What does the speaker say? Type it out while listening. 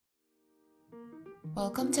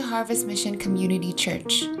Welcome to Harvest Mission Community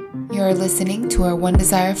Church. You are listening to our One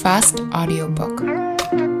Desire Fast audiobook.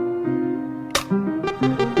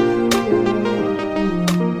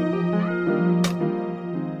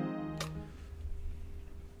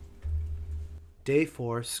 Day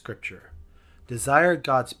 4, Scripture. Desire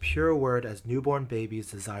God's pure word as newborn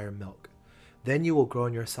babies desire milk. Then you will grow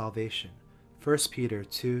in your salvation. 1 Peter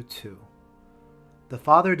 2:2. The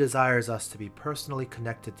Father desires us to be personally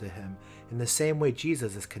connected to Him in the same way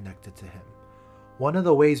Jesus is connected to Him. One of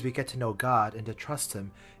the ways we get to know God and to trust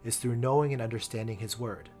Him is through knowing and understanding His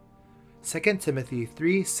Word. 2 Timothy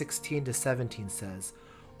 3:16-17 says,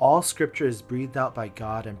 "All Scripture is breathed out by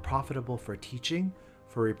God and profitable for teaching,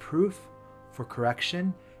 for reproof, for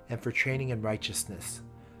correction, and for training in righteousness,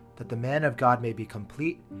 that the man of God may be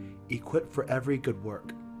complete, equipped for every good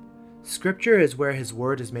work." Scripture is where His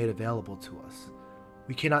Word is made available to us.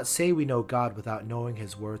 We cannot say we know God without knowing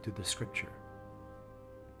His Word through the Scripture.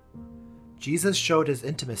 Jesus showed His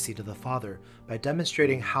intimacy to the Father by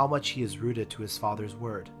demonstrating how much He is rooted to His Father's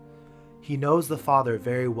Word. He knows the Father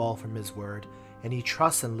very well from His Word, and He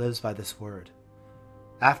trusts and lives by this Word.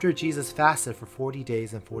 After Jesus fasted for 40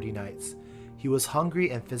 days and 40 nights, He was hungry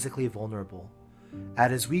and physically vulnerable.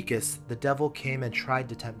 At His weakest, the devil came and tried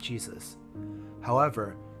to tempt Jesus.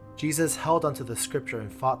 However, Jesus held onto the Scripture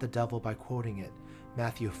and fought the devil by quoting it,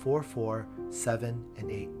 Matthew 4:4, 7, and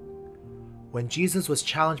 8. When Jesus was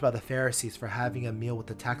challenged by the Pharisees for having a meal with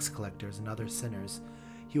the tax collectors and other sinners,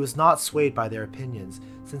 He was not swayed by their opinions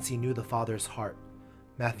since He knew the Father's heart,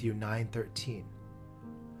 Matthew 9:13.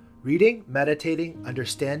 Reading, meditating,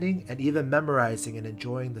 understanding, and even memorizing and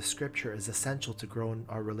enjoying the Scripture is essential to grow in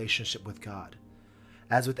our relationship with God.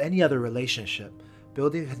 As with any other relationship,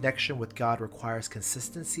 building a connection with God requires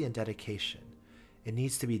consistency and dedication. It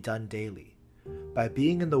needs to be done daily. By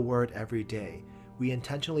being in the Word every day, we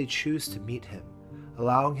intentionally choose to meet Him,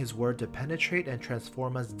 allowing His Word to penetrate and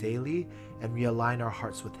transform us daily and realign our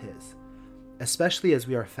hearts with His. Especially as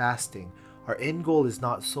we are fasting, our end goal is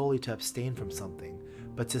not solely to abstain from something,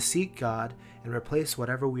 but to seek God and replace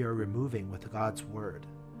whatever we are removing with God's Word.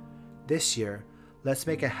 This year, let's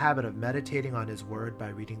make a habit of meditating on His Word by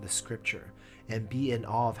reading the Scripture and be in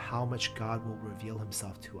awe of how much God will reveal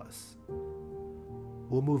Himself to us.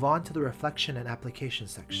 We'll move on to the reflection and application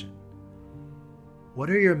section. What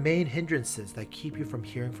are your main hindrances that keep you from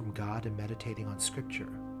hearing from God and meditating on Scripture?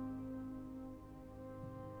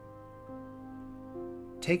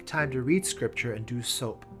 Take time to read Scripture and do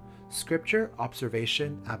SOAP. Scripture,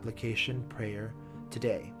 observation, application, prayer,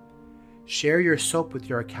 today. Share your SOAP with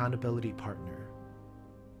your accountability partner.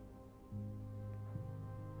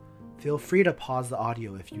 Feel free to pause the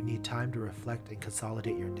audio if you need time to reflect and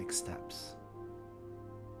consolidate your next steps.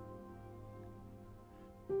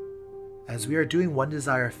 As we are doing One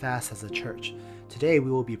Desire Fast as a church, today we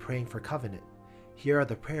will be praying for covenant. Here are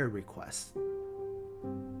the prayer requests.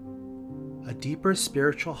 A deeper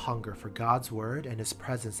spiritual hunger for God's Word and His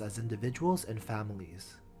presence as individuals and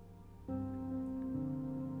families.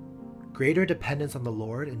 Greater dependence on the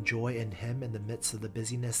Lord and joy in Him in the midst of the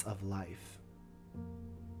busyness of life.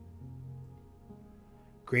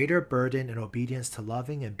 Greater burden and obedience to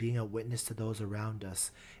loving and being a witness to those around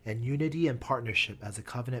us, and unity and partnership as a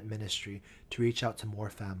covenant ministry to reach out to more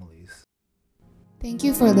families. Thank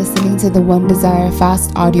you for listening to the One Desire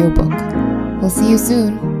Fast audiobook. We'll see you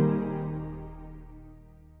soon.